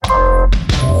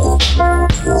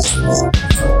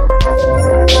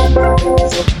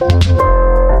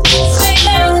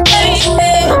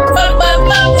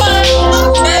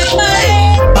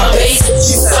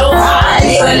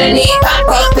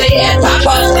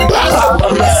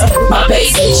My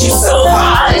bass hit you so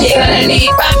hard, you're gonna need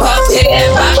back up to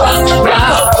get back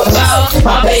up.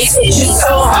 My bass hit you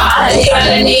so hard, you're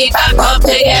gonna need back up to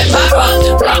get back up.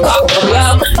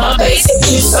 My bass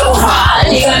hit you so hard,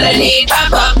 you're gonna need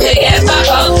back up to get back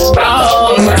up.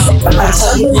 I'll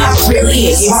tell you how it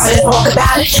really is. You wanna talk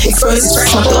about it?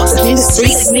 Express my thoughts in the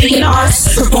streets, making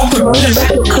artists. Perform, promote, and rap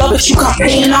the club, but you can't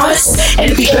pay an artist.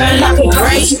 And if you burn up your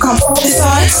brains, you can't focus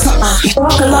artists. You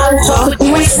talk a lot of talk, but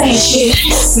you ain't saying shit.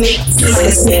 Snake, like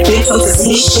a snake, big focus,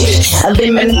 see shit.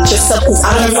 Eliminate yourself, cause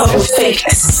I don't know with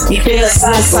fakeness. You feel a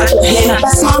side cycle, hand up,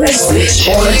 that's my next bitch.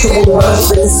 Born into a world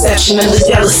with deception and the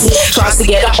jealousy. Tries to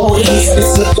get a hold of you,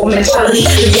 this is the mentality.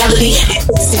 The reality,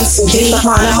 it seems to get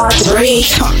behind it hard to breathe.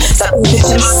 Stop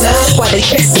bitching myself while they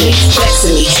fixing me,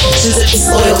 flexing me. Actions of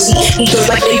disloyalty, ego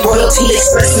like they royalty,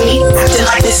 expressing me. Acting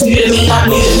like this new to me, not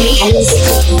new to me. I'm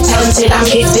musically talented, I'm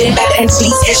gifted, bad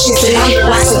entities, issues, and I'm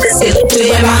relaxing this get lifted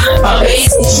when my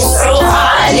bass hits you so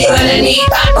hard, you're gonna need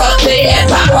back up to get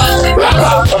back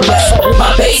up.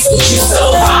 My bass hits you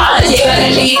so hard, you're gonna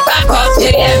need back up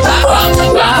to get back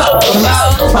up.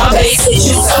 My bass hits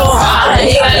you so hard,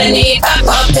 you're gonna need back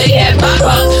up to get back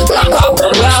up.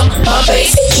 My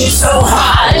bass hits you so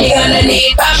hard, you're gonna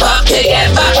need back up to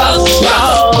get back up.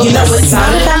 You know it's not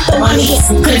about the money, it's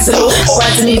the principle.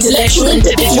 As an intellectual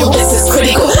individual, this is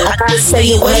critical. I gotta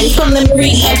stay away from the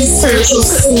greedy and the spiritual.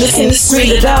 Cause in this industry,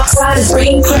 the dark side is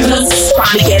bringing criminals.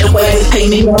 Trying to get away with pay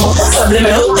me more.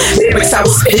 Subliminal lyrics I will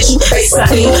spit at you, face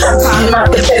nothing. I'm climbing up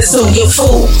the pedestal, you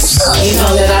fool. You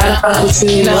know that I don't fuck with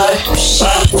you, you know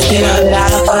that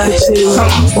I don't fuck with you.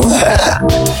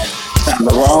 I'm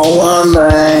the wrong one,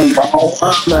 man.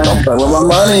 Don't play with my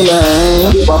money,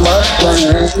 man.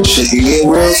 Shit can get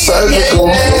real surgical.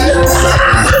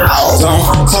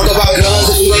 Don't talk about guns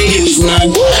if you ain't use none.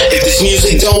 If this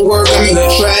music don't work, I'm in the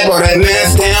trap. Roll that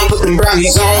mask down, put them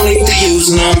brownies on, need to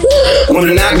use none.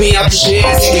 Wanna knock me out the shit,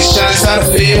 taking shots out of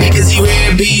fear because he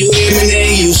rare be with me, they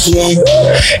used to him.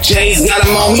 Jay's got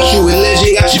him on me, true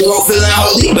religion, got you girl feeling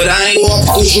holy, but I ain't walking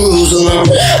through Jerusalem.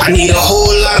 I need a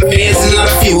whole lot of bands and not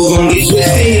a few of them. Get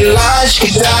twisted in your lies, you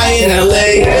could die in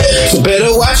LA. So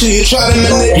better watch who you try to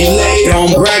manipulate.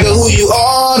 Don't brag of who you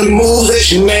are, the moves that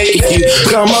you make. If you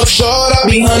come up short, I'll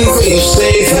be hunting for your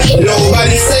safe.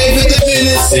 Nobody's safe if the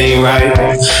business ain't right.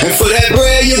 And for that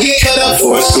bread, you get cut up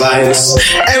for a slice.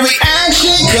 Every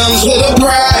action comes with a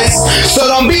price. So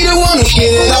don't be the one who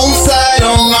get it on side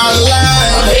on my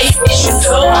line. My bass hits you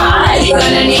so hard, you're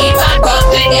gonna need back up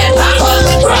to get back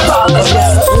up.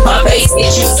 My bass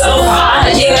hits you so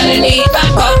hard, you're gonna need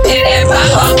back up to get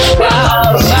back up.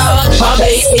 My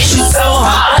bass hits you so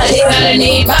hard, you're gonna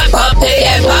need back up to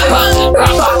get back up.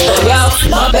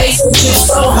 My bass hits you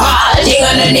so hard, you're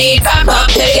gonna need back up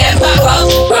to get back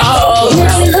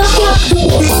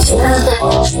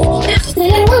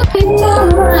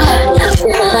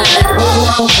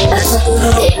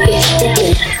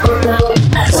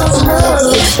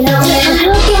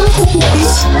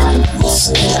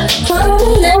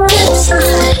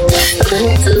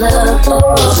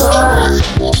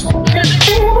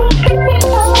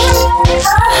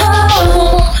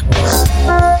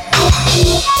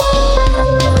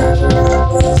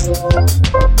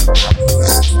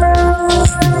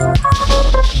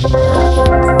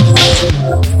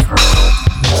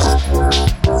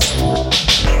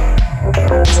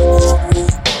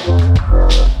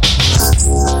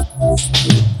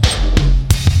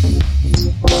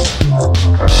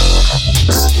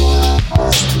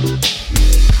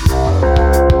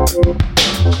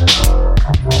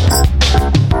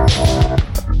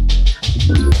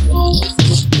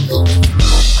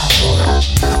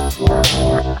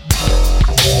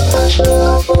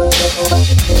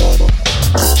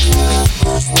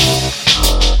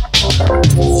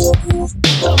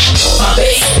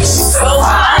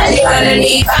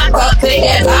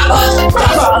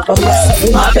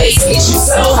My bass hits you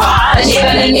so hard, you're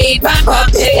gonna need back up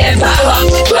to get back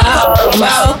up.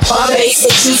 My bass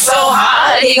hits you so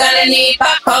hard, you're gonna need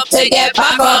back up to get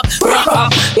back up.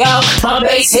 Yo, my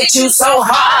bass hits you so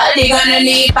hard, you're gonna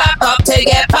need back up to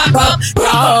get back up.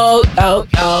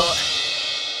 Yo.